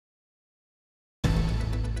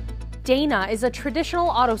Dana is a traditional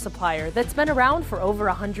auto supplier that's been around for over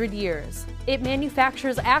 100 years. It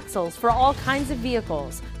manufactures axles for all kinds of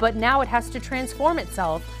vehicles, but now it has to transform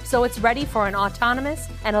itself so it's ready for an autonomous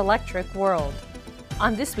and electric world.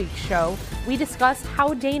 On this week's show, we discuss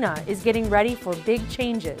how Dana is getting ready for big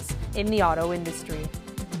changes in the auto industry.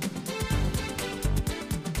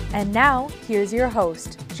 And now, here's your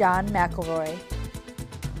host, John McElroy.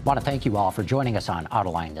 I want to thank you all for joining us on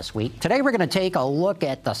Autoline this week. Today we're going to take a look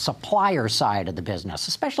at the supplier side of the business,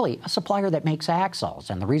 especially a supplier that makes axles.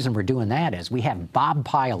 And the reason we're doing that is we have Bob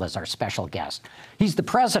Pyle as our special guest. He's the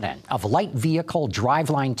president of Light Vehicle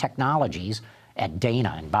Driveline Technologies at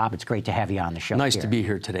Dana. And Bob, it's great to have you on the show. Nice to be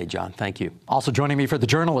here today, John. Thank you. Also joining me for the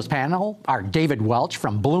journalist panel are David Welch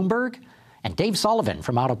from Bloomberg and Dave Sullivan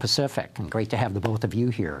from Auto Pacific. And great to have the both of you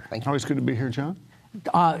here. Thank you. Always good to be here, John.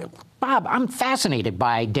 Bob, I'm fascinated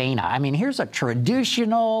by Dana. I mean, here's a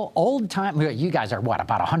traditional, old-time, you guys are what,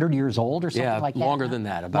 about 100 years old or something like that? Yeah, longer than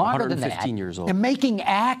that, about 115 years old. And making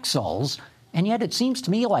axles, and yet it seems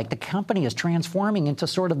to me like the company is transforming into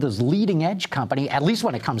sort of this leading-edge company, at least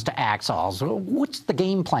when it comes to axles. What's the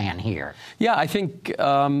game plan here? Yeah, I think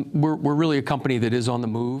we're really a company that is on the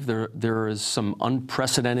move. There is some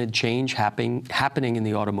unprecedented change happening in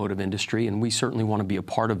the automotive industry, and we certainly want to be a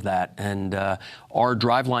part of that. And our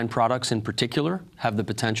driveline products in particular have the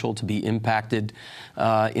potential to be impacted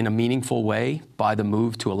in a meaningful way by the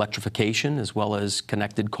move to electrification as well as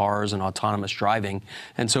connected cars and autonomous driving.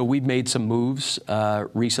 And so we've made some moves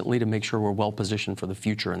recently to make sure we're well positioned for the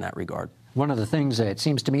future in that regard. One of the things that it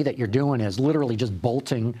seems to me that you're doing is literally just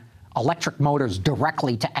bolting electric motors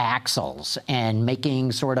directly to axles and making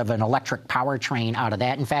sort of an electric powertrain out of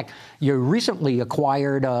that. In fact, you recently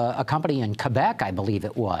acquired a company in Quebec, I believe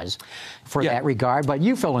it was, for that regard, but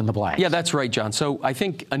you fill in the blanks. Yeah, that's right, John. So I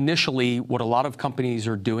think initially what a lot of companies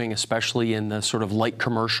are doing, especially in the sort of light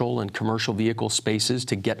commercial and commercial vehicle spaces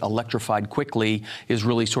to get electrified quickly, is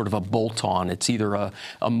really sort of a bolt-on. It's either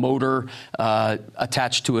a motor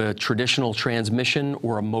attached to a traditional transmission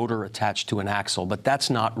or a motor attached to an axle, but that's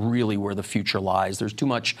not really where the future lies. There's too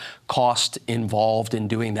much cost involved in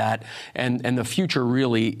doing that, and the future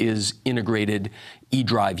really is integrated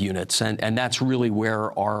e-drive units, and that's really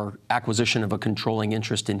where our acquisition of a controlling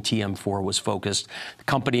interest in TM4 was focused. The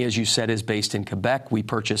company, as you said, is based in Quebec. We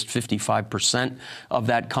purchased 55% of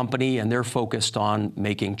that company, and they're focused on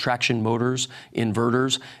making traction motors,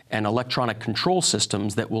 inverters, and electronic control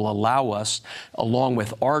systems that will allow us, along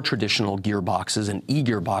with our traditional gearboxes and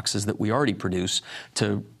e-gearboxes that we already produce,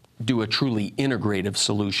 to do a truly integrative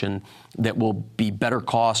solution that will be better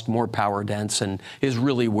cost, more power dense, and is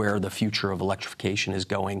really where the future of electrification is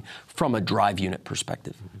going from a drive unit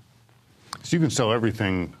perspective. So you can sell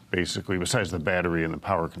everything, basically, besides the battery and the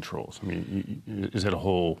power controls. I mean, is it a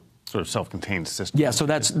whole sort of self-contained system? Yeah, so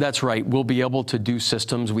that's right. We'll be able to do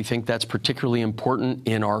systems. We think that's particularly important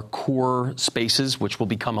in our core spaces, which will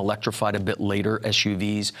become electrified a bit later.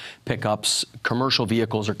 SUVs, pickups, commercial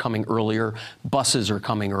vehicles are coming earlier. Buses are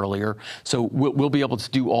coming earlier. So we'll be able to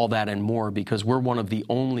do all that and more because we're one of the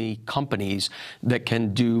only companies that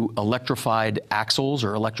can do electrified axles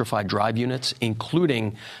or electrified drive units,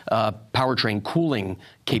 including powertrain cooling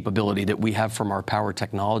capability that we have from our power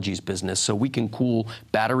technologies business. So we can cool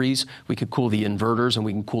batteries, we can cool the inverters, and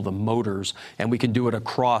we can cool the motors, and we can do it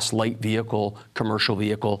across light vehicle, commercial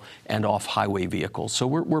vehicle, and off-highway vehicles. So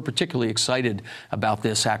we're particularly excited about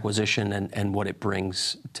this acquisition and what it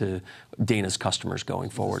brings to Dana's customers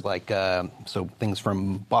going forward. Like so things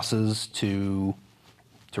from buses to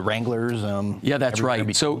Wranglers. Yeah, that's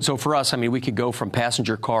right. So for us, I mean, we could go from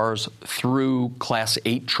passenger cars through Class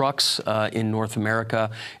 8 trucks in North America,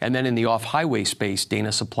 and then in the off-highway space,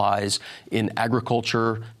 Dana supplies in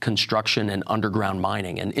agriculture, construction, and underground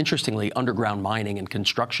mining. And interestingly, underground mining and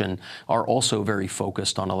construction are also very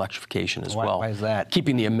focused on electrification as well. Why is that?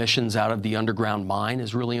 Keeping the emissions out of the underground mine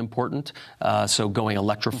is really important. So going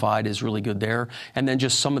electrified is really good there. And then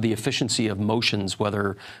just some of the efficiency of motions,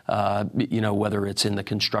 whether it's in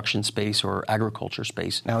the construction space or agriculture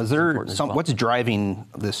space. Now, is there what's driving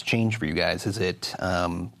this change for you guys? Is it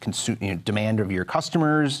demand of your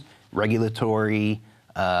customers, regulatory,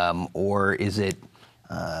 or is it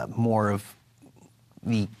more of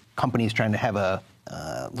the companies trying to have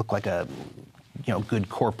look like a good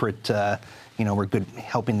corporate, we're good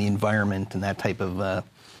helping the environment and that type of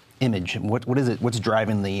image? What is it? What's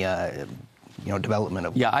driving the development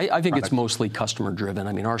of. Yeah, I think products? it's mostly customer driven.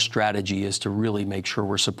 I mean, our strategy is to really make sure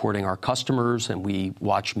we're supporting our customers, and we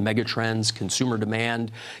watch megatrends. Consumer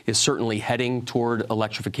demand is certainly heading toward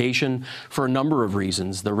electrification for a number of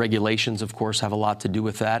reasons. The regulations, of course, have a lot to do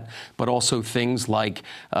with that, but also things like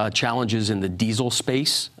challenges in the diesel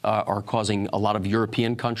space are causing a lot of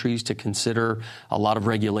European countries to consider a lot of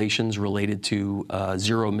regulations related to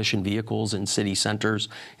zero-emission vehicles in city centers,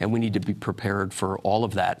 and we need to be prepared for all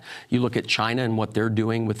of that. You look at China and what they're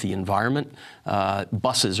doing with the environment.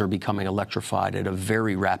 Buses are becoming electrified at a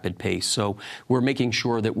very rapid pace, so we're making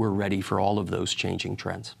sure that we're ready for all of those changing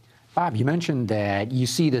trends. Bob, you mentioned that you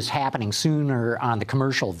see this happening sooner on the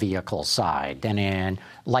commercial vehicle side than in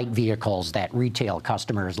light vehicles that retail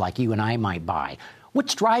customers like you and I might buy.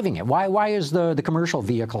 What's driving it? Why is the commercial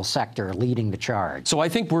vehicle sector leading the charge? So I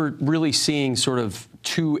think we're really seeing sort of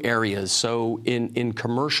two areas. So in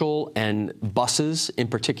commercial and buses, in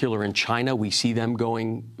particular in China, we see them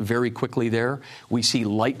going very quickly there. We see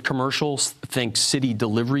light commercials, think city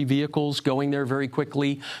delivery vehicles going there very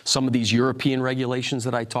quickly. Some of these European regulations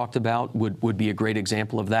that I talked about would be a great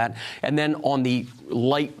example of that. And then on the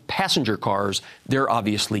light passenger cars, they're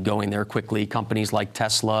obviously going there quickly. Companies like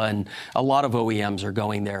Tesla and a lot of OEMs are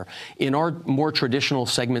going there. In our more traditional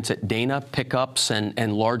segments at Dana, pickups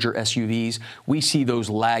and larger SUVs, we see those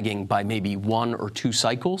lagging by maybe 1 or 2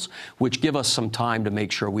 cycles, which give us some time to make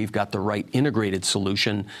sure we've got the right integrated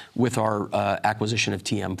solution with our acquisition of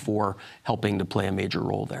TM4 helping to play a major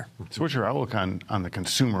role there. So what's your outlook on the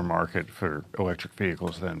consumer market for electric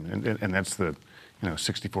vehicles then? And that's the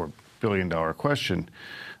 $64 billion question.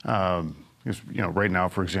 Right now,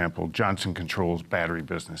 for example, Johnson Controls battery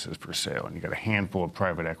business is for sale, and you got a handful of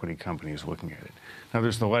private equity companies looking at it. Now,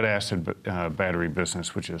 there's the lead-acid battery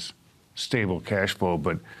business, which is stable cash flow,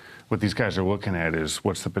 but what these guys are looking at is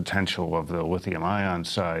what's the potential of the lithium-ion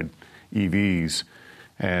side, EVs,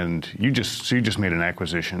 and you just made an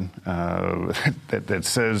acquisition that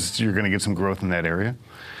says you're going to get some growth in that area.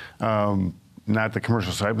 Not the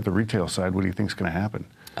commercial side, but the retail side. What do you think is going to happen?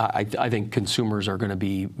 I think consumers are going to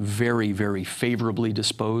be very, very favorably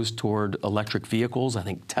disposed toward electric vehicles. I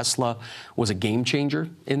think Tesla was a game changer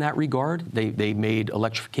in that regard. They made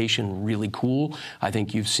electrification really cool. I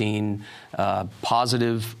think you've seen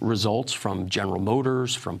positive results from General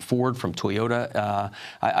Motors, from Ford, from Toyota.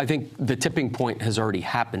 I think the tipping point has already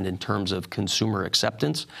happened in terms of consumer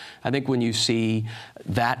acceptance. I think when you see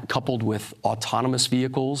that coupled with autonomous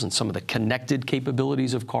vehicles and some of the connected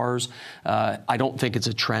capabilities of cars, I don't think it's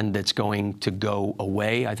a trend that's going to go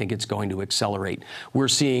away. I think it's going to accelerate. We're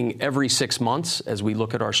seeing every 6 months, as we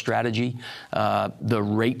look at our strategy, the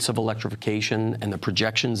rates of electrification and the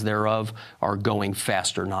projections thereof are going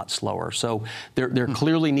faster, not slower. So there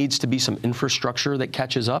clearly needs to be some infrastructure that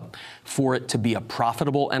catches up for it to be a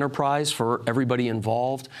profitable enterprise for everybody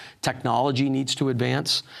involved. Technology needs to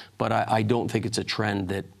advance, but I don't think it's a trend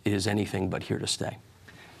that is anything but here to stay.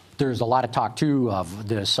 There's a lot of talk, too, of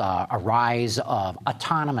this a rise of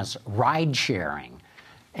autonomous ride-sharing.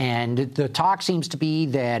 And the talk seems to be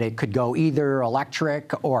that it could go either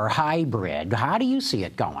electric or hybrid. How do you see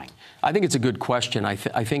it going? I think it's a good question. I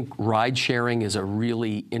think ride-sharing is a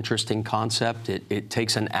really interesting concept. It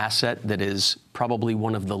takes an asset that is probably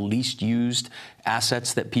one of the least used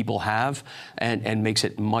assets that people have and makes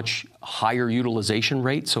it much higher utilization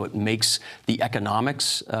rate, so it makes the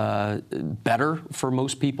economics better for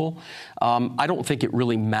most people. I don't think it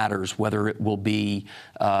really matters whether it will be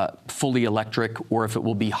fully electric or if it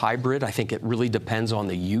will be hybrid. I think it really depends on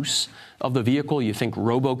the use of the vehicle. You think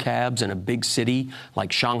robocabs in a big city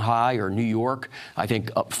like Shanghai or New York, I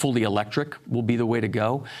think fully electric will be the way to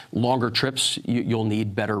go. Longer trips, you'll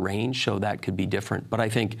need better range, so that could be different. But I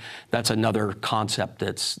think that's another concept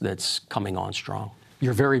that's coming on strong.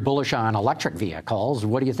 You're very bullish on electric vehicles.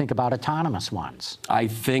 What do you think about autonomous ones? I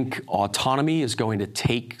think autonomy is going to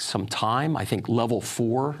take some time. I think level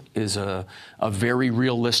 4 is a very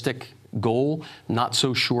realistic goal. Not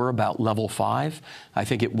so sure about level 5. I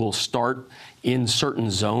think it will start in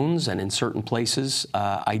certain zones and in certain places.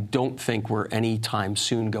 I don't think we're anytime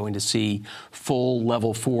soon going to see full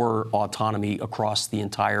level 4 autonomy across the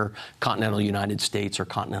entire continental United States or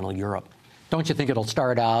continental Europe. Don't you think it'll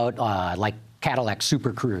start out like Cadillac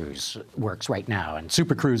Super Cruise works right now? And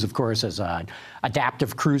Super Cruise, of course, is an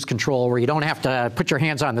adaptive cruise control where you don't have to put your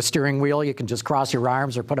hands on the steering wheel. You can just cross your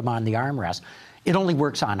arms or put them on the armrest. It only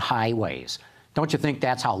works on highways. Don't you think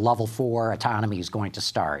that's how level 4 autonomy is going to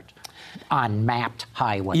start? On mapped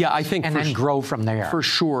highways. Yeah, I think, and then grow from there. For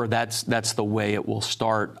sure, that's the way it will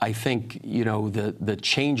start. I think the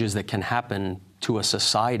changes that can happen to a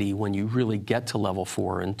society when you really get to level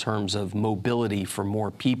 4 in terms of mobility for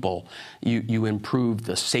more people. You improve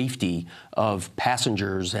the safety of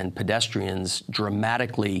passengers and pedestrians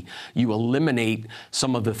dramatically. You eliminate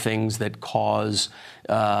some of the things that cause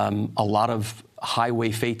a lot of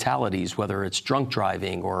highway fatalities, whether it's drunk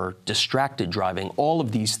driving or distracted driving. All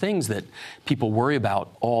of these things that people worry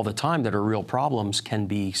about all the time that are real problems can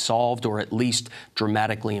be solved or at least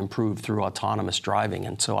dramatically improved through autonomous driving.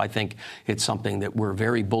 And so I think it's something that we're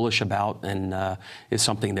very bullish about and is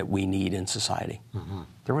something that we need in society. Mm-hmm.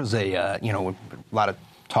 There was a lot of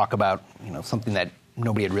talk about something that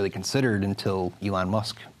nobody had really considered until Elon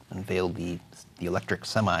Musk unveiled the electric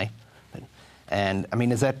semi. And I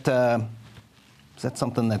mean, is that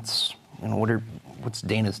something that's what's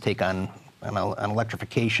Dana's take on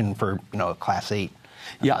electrification for a Class 8?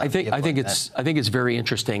 Yeah, I think it's very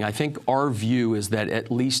interesting. I think our view is that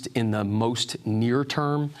at least in the most near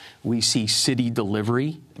term, we see city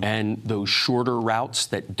delivery and those shorter routes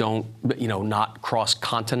that don't, not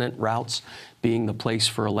cross-continent routes being the place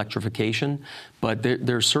for electrification. But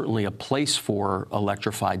there's certainly a place for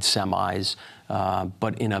electrified semis.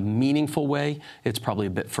 But in a meaningful way, it's probably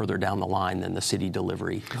a bit further down the line than the city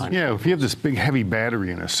delivery kind of. If you have this big heavy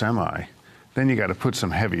battery in a semi, then you got to put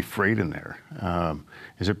some heavy freight in there.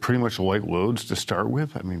 Is it pretty much light loads to start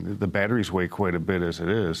with? I mean, the batteries weigh quite a bit as it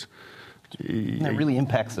is. That really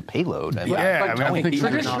impacts the payload.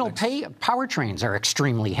 Traditional powertrains are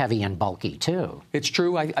extremely heavy and bulky, too. It's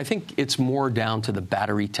true. I think it's more down to the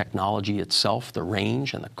battery technology itself, the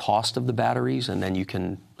range and the cost of the batteries, and then you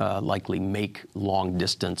can likely make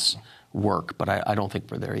long-distance work, but I don't think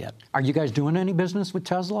we're there yet. Are you guys doing any business with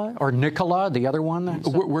Tesla or Nikola, the other one?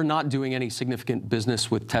 We're not doing any significant business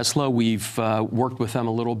with Tesla. We've worked with them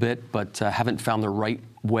a little bit, but haven't found the right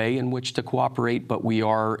way in which to cooperate. But we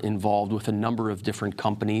are involved with a number of different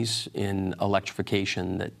companies in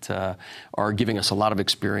electrification that are giving us a lot of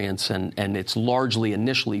experience, and it's largely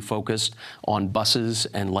initially focused on buses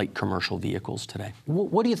and light commercial vehicles today.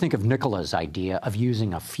 What do you think of Nikola's idea of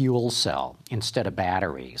using a fuel cell instead of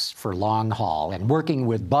batteries for long haul and working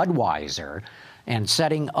with Budweiser and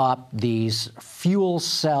setting up these fuel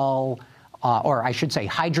cell, or I should say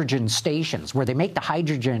hydrogen stations, where they make the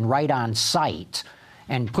hydrogen right on site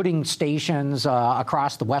and putting stations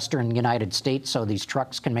across the western United States so these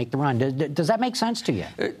trucks can make the run? Does that make sense to you?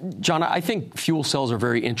 John, I think fuel cells are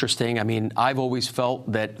very interesting. I mean, I've always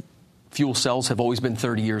felt that fuel cells have always been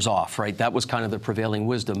 30 years off, right? That was kind of the prevailing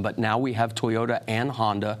wisdom. But now we have Toyota and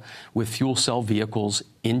Honda with fuel cell vehicles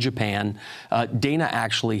in Japan. Dana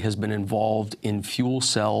actually has been involved in fuel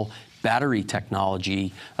cell battery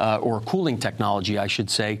technology, or cooling technology, I should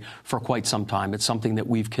say, for quite some time. It's something that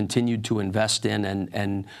we've continued to invest in,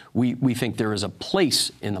 and we think there is a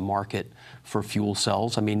place in the market for fuel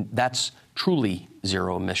cells. I mean, that's truly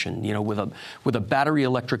zero emission. With a battery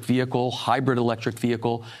electric vehicle, hybrid electric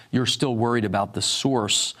vehicle, you're still worried about the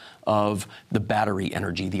source of the battery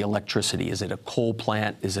energy, the electricity. Is it a coal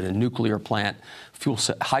plant? Is it a nuclear plant?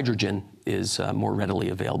 Hydrogen is more readily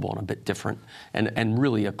available and a bit different, and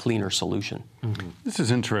really a cleaner solution. Mm-hmm. This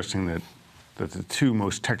is interesting that the two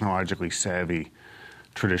most technologically savvy,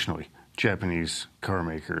 traditionally, Japanese car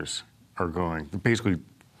makers are basically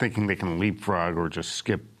thinking they can leapfrog or just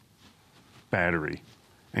skip battery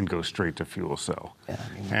and go straight to fuel cell. Yeah,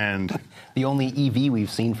 and the only EV we've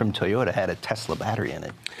seen from Toyota had a Tesla battery in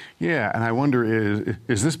it. Yeah, and I wonder,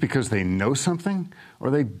 is this because they know something or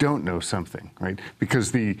they don't know something, right?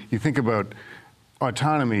 Because you think about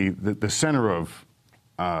autonomy, the center of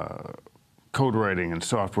code writing and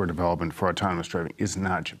software development for autonomous driving is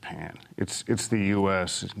not Japan. It's the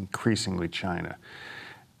U.S., increasingly China,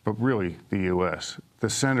 but really the U.S. The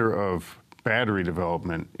center of battery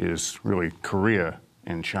development is really Korea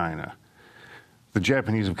and China. The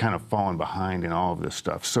Japanese have kind of fallen behind in all of this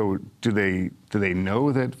stuff. So do they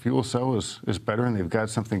know that fuel cell is better and they've got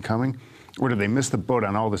something coming? Or do they miss the boat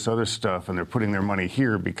on all this other stuff and they're putting their money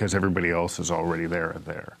here because everybody else is already there?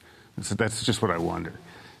 So that's just what I wonder.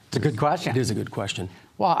 It's a good question. It is a good question.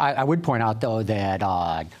 Well, I would point out, though, that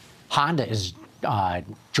Honda is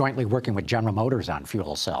jointly working with General Motors on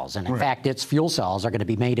fuel cells. And in fact, its fuel cells are going to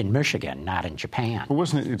be made in Michigan, not in Japan. Well,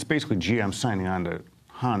 it's basically GM signing on to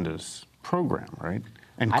Honda's program, right?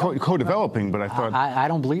 And co-developing, but I thought... I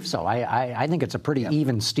don't believe so. I think it's a pretty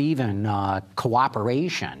even-Steven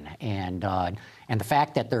cooperation. And the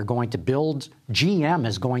fact that they're going to build... GM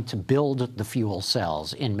is going to build the fuel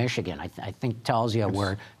cells in Michigan, I think tells you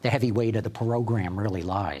where the heavy weight of the program really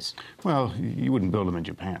lies. Well, you wouldn't build them in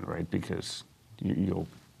Japan, right? Because you'll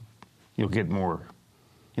get more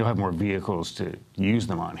you'll have more vehicles to use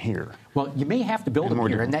them on here. Well, you may have to build them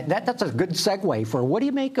here, and that's a good segue for what do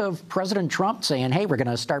you make of President Trump saying, hey, we're going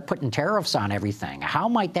to start putting tariffs on everything? How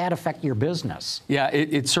might that affect your business? Yeah,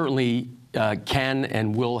 it certainly can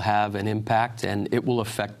and will have an impact, and it will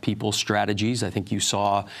affect people's strategies. I think you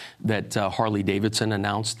saw that Harley-Davidson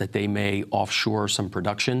announced that they may offshore some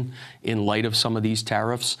production in light of some of these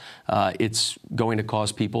tariffs. It's going to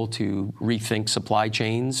cause people to rethink supply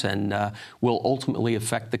chains and will ultimately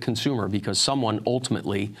affect the consumer because someone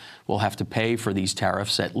ultimately will have to pay for these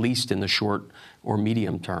tariffs, at least in the short or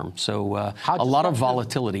medium term. So a lot of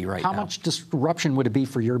volatility right now. How much disruption would it be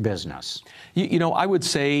for your business? You know, I would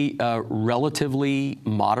say relatively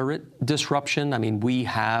moderate disruption. I mean, we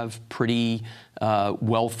have pretty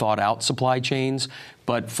well thought out supply chains.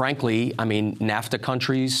 But frankly, I mean, NAFTA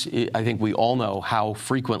countries, I think we all know how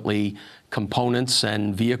frequently components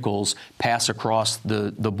and vehicles pass across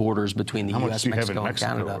the borders between the U.S., Mexico, and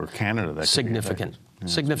Canada. Or Canada that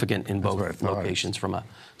Significant in both locations from a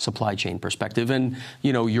supply chain perspective. And,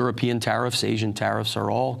 you know, European tariffs, Asian tariffs are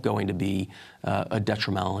all going to be a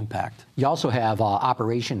detrimental impact. You also have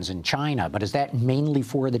operations in China, but is that mainly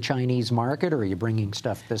for the Chinese market, or are you bringing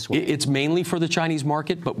stuff this way? It's mainly for the Chinese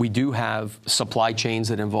market, but we do have supply chains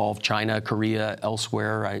that involve China, Korea,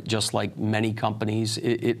 elsewhere. Just like many companies,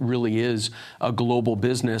 it really is a global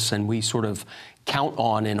business, and we sort of count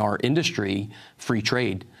on in our industry free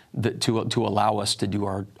trade to allow us to do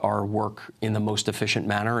our work in the most efficient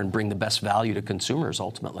manner and bring the best value to consumers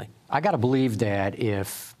ultimately. I got to believe that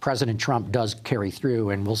if President Trump does carry through,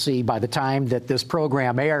 and we'll see by the time that this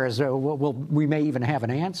program airs, we may even have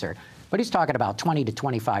an answer, but he's talking about 20 to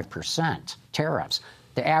 25% tariffs.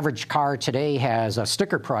 The average car today has a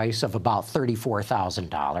sticker price of about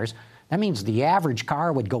 $34,000. That means the average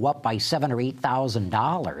car would go up by $7,000 or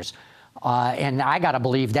 $8,000. And I got to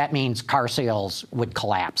believe that means car sales would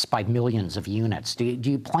collapse by millions of units. Do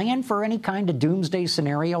you plan for any kind of doomsday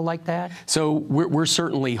scenario like that? So we're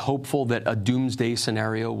certainly hopeful that a doomsday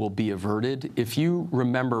scenario will be averted. If you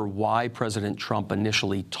remember why President Trump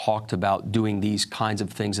initially talked about doing these kinds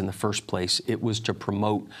of things in the first place, it was to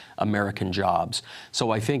promote American jobs.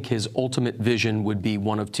 So I think his ultimate vision would be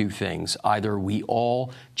one of two things. Either we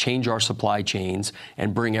all change our supply chains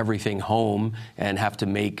and bring everything home and have to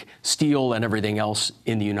make steel and everything else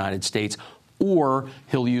in the United States, or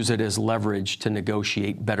he'll use it as leverage to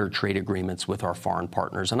negotiate better trade agreements with our foreign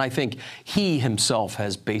partners. And I think he himself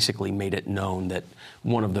has basically made it known that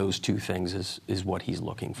one of those two things is what he's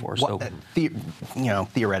looking for.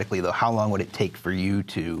 Theoretically, though, how long would it take for you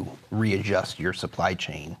to readjust your supply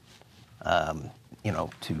chain?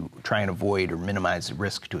 To try and avoid or minimize the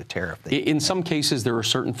risk to a tariff? In some cases, there are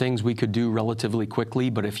certain things we could do relatively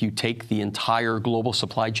quickly, but if you take the entire global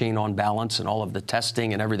supply chain on balance and all of the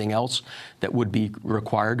testing and everything else that would be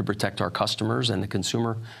required to protect our customers and the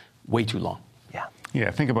consumer, way too long.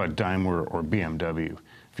 Yeah, think about Daimler or BMW.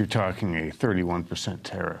 If you're talking a 31%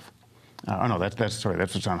 tariff. That's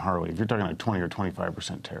what's on Harley. If you're talking like 20 or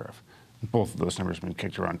 25% tariff, both of those numbers have been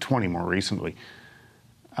kicked around, 20 more recently.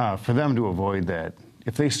 For them to avoid that,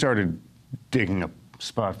 if they started digging a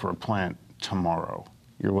spot for a plant tomorrow,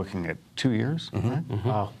 you're looking at 2 years. Mm-hmm. Right? Mm-hmm.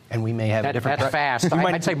 Wow. And we may have a different. That's fast.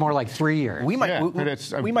 I'd say more like 3 years. We might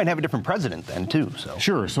have a different president then too. So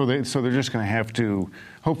sure. So they're just going to have to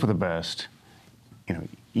hope for the best.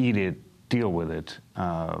 Eat it, deal with it.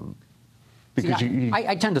 Because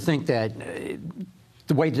I tend to think that.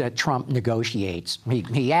 The way that Trump negotiates,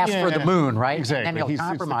 he asks for the moon, right? Exactly. And then he'll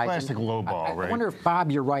compromise. It's the classic lowball, right? I wonder if,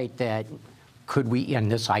 Bob, you're right that could we,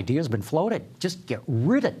 and this idea has been floated, just get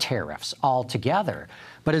rid of tariffs altogether.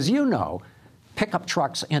 But as you know, pickup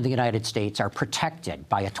trucks in the United States are protected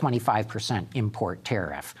by a 25% import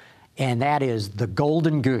tariff. And that is the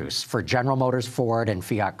golden goose for General Motors, Ford, and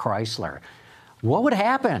Fiat Chrysler. What would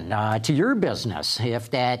happen to your business if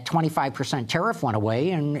that 25% tariff went away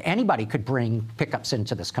and anybody could bring pickups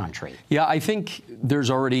into this country? Yeah, I think there's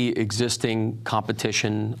already existing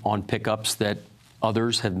competition on pickups that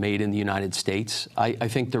others have made in the United States. I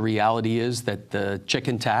think the reality is that the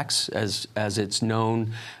chicken tax, as it's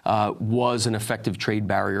known, was an effective trade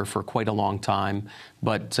barrier for quite a long time.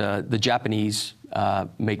 But the Japanese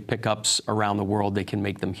make pickups around the world. They can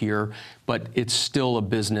make them here. But it's still a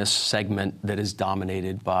business segment that is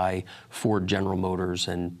dominated by Ford, General Motors,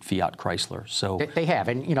 and Fiat Chrysler. So they have.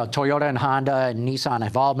 And, Toyota and Honda and Nissan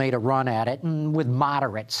have all made a run at it, and with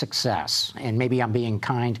moderate success. And maybe I'm being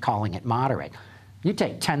kind calling it moderate. You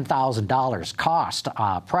take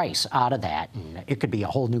 $10,000 price out of that, and it could be a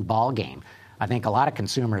whole new ball game. I think a lot of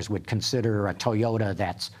consumers would consider a Toyota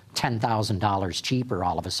that's $10,000 cheaper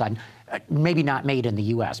all of a sudden. maybe not made in the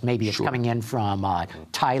U.S. Maybe it's coming in from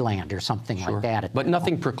Thailand or something like that. But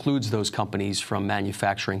nothing precludes those companies from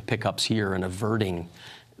manufacturing pickups here and averting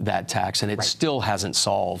that tax, and it still hasn't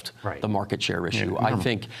solved the market share issue. I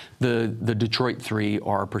think the Detroit Three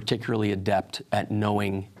are particularly adept at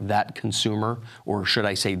knowing that consumer, or should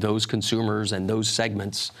I say those consumers and those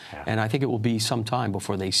segments, and I think it will be some time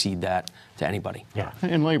before they cede that to anybody. Yeah.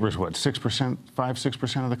 And labor is what, 6%,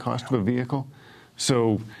 5-6% of the cost of a vehicle?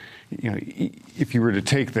 So, if you were to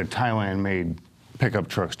take the Thailand-made pickup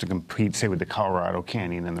trucks to compete, say, with the Colorado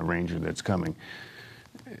Canyon and the Ranger that's coming,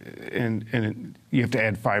 and you have to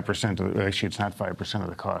add 5%. Actually, it's not 5% of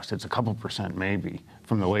the cost. It's a couple percent maybe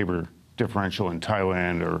from the labor differential in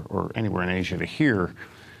Thailand or anywhere in Asia to here.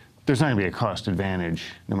 There's not going to be a cost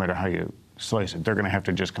advantage no matter how you slice it. They're going to have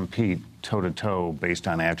to just compete toe-to-toe based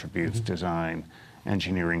on attributes, design,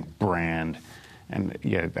 engineering, brand. And,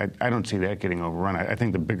 I don't see that getting overrun. I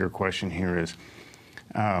think the bigger question here is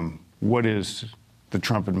what is the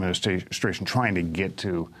Trump administration trying to get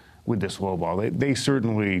to with this lowball? They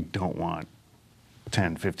certainly don't want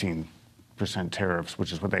 10, 15% tariffs,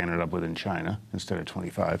 which is what they ended up with in China instead of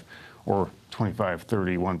 25, or 25,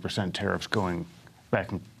 31% tariffs going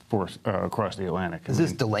back and forth across the Atlantic. Is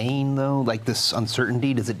this delaying, though, like this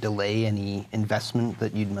uncertainty? Does it delay any investment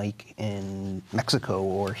that you'd make in Mexico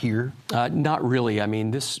or here? Not really. I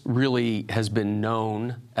mean, this really has been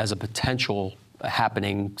known as a potential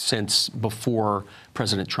happening since before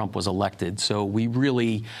President Trump was elected. So we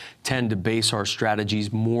really tend to base our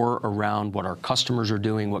strategies more around what our customers are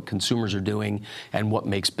doing, what consumers are doing, and what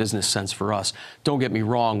makes business sense for us. Don't get me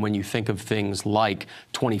wrong, when you think of things like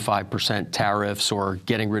 25% tariffs or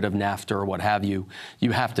getting rid of NAFTA or what have you,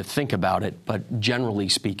 you have to think about it. But generally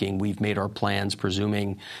speaking, we've made our plans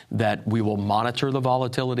presuming that we will monitor the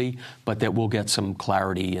volatility, but that we'll get some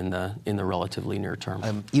clarity in the relatively near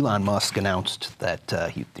term. Elon Musk announced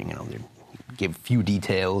that he gave a few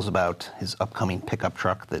details about his upcoming pickup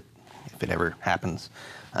truck that, if it ever happens,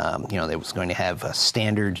 they was going to have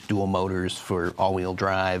standard dual motors for all-wheel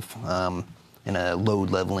drive and a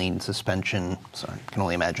load leveling suspension. So I can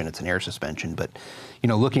only imagine it's an air suspension. But,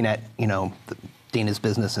 looking at, Dana's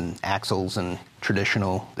business and axles and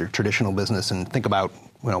their traditional business, and think about,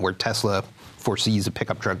 where Tesla foresees a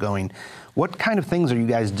pickup truck going. What kind of things are you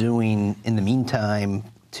guys doing in the meantime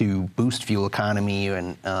to boost fuel economy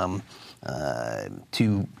and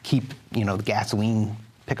to keep, the gasoline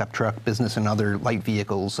pickup truck business and other light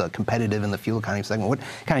vehicles competitive in the fuel economy segment? What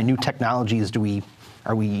kind of new technologies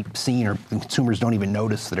are we seeing, or consumers don't even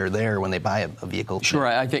notice that are there when they buy a vehicle? Sure,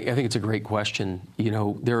 I think it's a great question.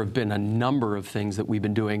 There have been a number of things that we've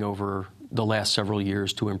been doing over the last several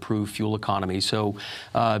years to improve fuel economy. So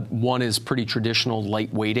one is pretty traditional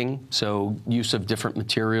light weighting, so use of different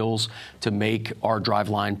materials to make our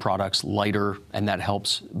driveline products lighter, and that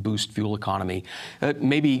helps boost fuel economy.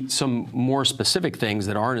 Maybe some more specific things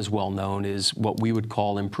that aren't as well known is what we would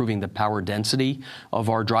call improving the power density of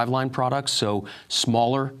our driveline products, so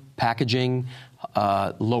smaller packaging,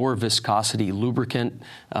 lower viscosity lubricant,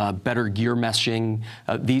 better gear meshing.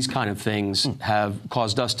 These kind of things have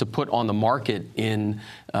caused us to put on the market in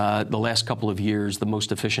the last couple of years the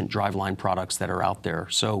most efficient driveline products that are out there.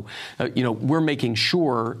 So, we're making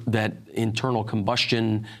sure that internal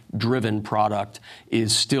combustion driven product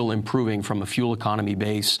is still improving from a fuel economy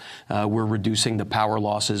base. We're reducing the power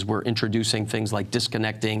losses. We're introducing things like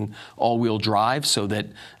disconnecting all-wheel drive so that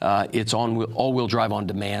it's all-wheel drive on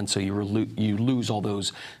demand, so you lose all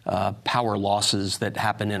those power losses that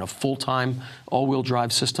happen in a full-time all-wheel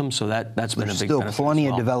drive system. So that's been a big benefit. There's still plenty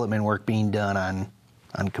of development work being done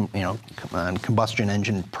on combustion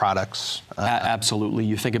engine products. Absolutely.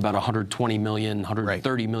 You think about 120 million,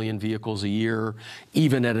 130 million vehicles a year.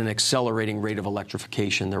 Even at an accelerating rate of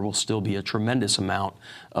electrification, there will still be a tremendous amount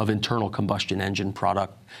of internal combustion engine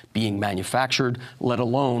product being manufactured, let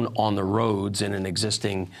alone on the roads in an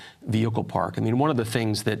existing vehicle park. I mean, one of the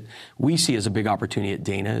things that we see as a big opportunity at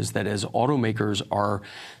Dana is that as automakers are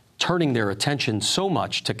turning their attention so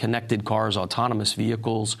much to connected cars, autonomous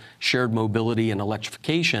vehicles, shared mobility, and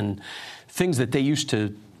electrification, things that they used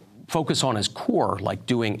to focus on as core, like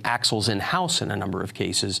doing axles in-house in a number of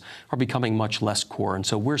cases, are becoming much less core. And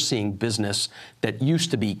so we're seeing business that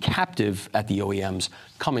used to be captive at the OEMs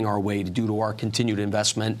coming our way due to our continued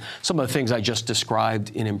investment. Some of the things I just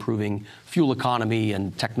described in improving fuel economy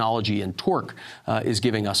and technology and torque is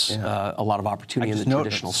giving us a lot of opportunity in the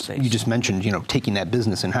traditional space. You just mentioned, taking that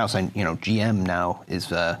business in-house. And, GM now is,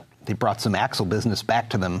 they brought some axle business back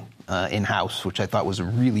to them in-house, which I thought was a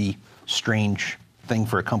really strange thing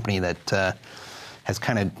for a company that has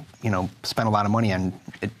kind of spent a lot of money on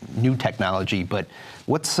new technology. But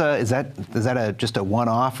what's is that just a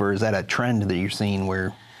one-off, or is that a trend that you're seeing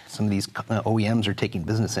where some of these OEMs are taking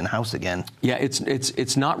business in-house again? Yeah,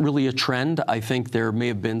 it's not really a trend. I think there may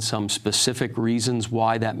have been some specific reasons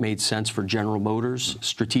why that made sense for General Motors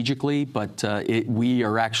strategically, but we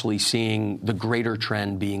are actually seeing the greater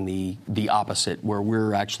trend being the opposite, where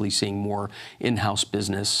we're actually seeing more in-house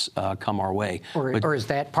business come our way. Or is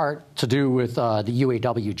that part to do with the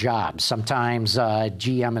UAW jobs? Sometimes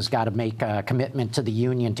GM has got to make a commitment to the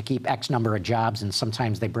union to keep X number of jobs, and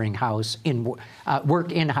sometimes they bring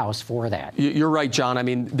work in-house for that. You're right, John. I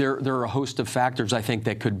mean, there are a host of factors I think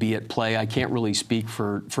that could be at play. I can't really speak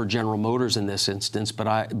for General Motors in this instance,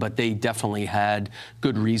 but they definitely had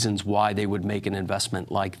good reasons why they would make an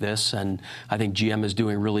investment like this, and I think GM is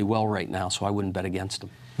doing really well right now, so I wouldn't bet against them.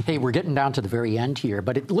 Hey, we're getting down to the very end here,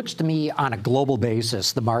 but it looks to me on a global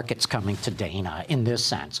basis the market's coming to Dana in this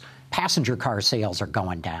sense. Passenger car sales are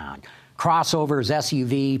going down. Crossovers,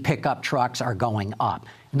 SUV, pickup trucks are going up.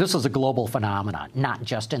 And this is a global phenomenon, not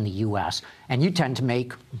just in the U.S. And you tend to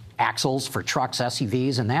make axles for trucks,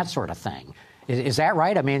 SUVs, and that sort of thing. Is that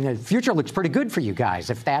right? I mean, the future looks pretty good for you guys,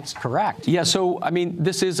 if that's correct. Yeah, so, I mean,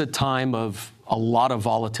 this is a time of a lot of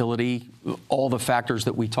volatility, all the factors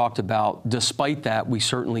that we talked about. Despite that, we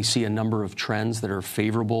certainly see a number of trends that are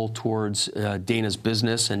favorable towards Dana's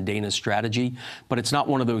business and Dana's strategy. But it's not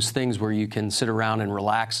one of those things where you can sit around and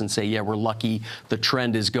relax and say, yeah, we're lucky the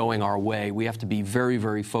trend is going our way. We have to be very,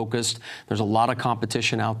 very focused. There's a lot of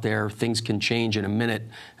competition out there. Things can change in a minute.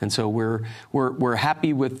 And so we're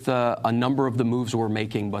happy with a number of the moves we're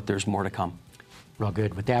making, but there's more to come. Real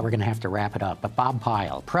good. With that, we're going to have to wrap it up. But Bob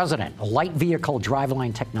Pyle, President of Light Vehicle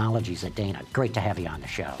Driveline Technologies at Dana. Great to have you on the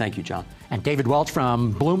show. Thank you, John. And David Welch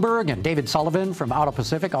from Bloomberg and David Sullivan from Auto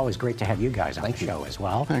Pacific. Always great to have you guys on the show as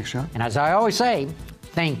well. Thanks, John. And as I always say,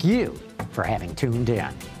 thank you for having tuned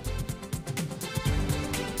in.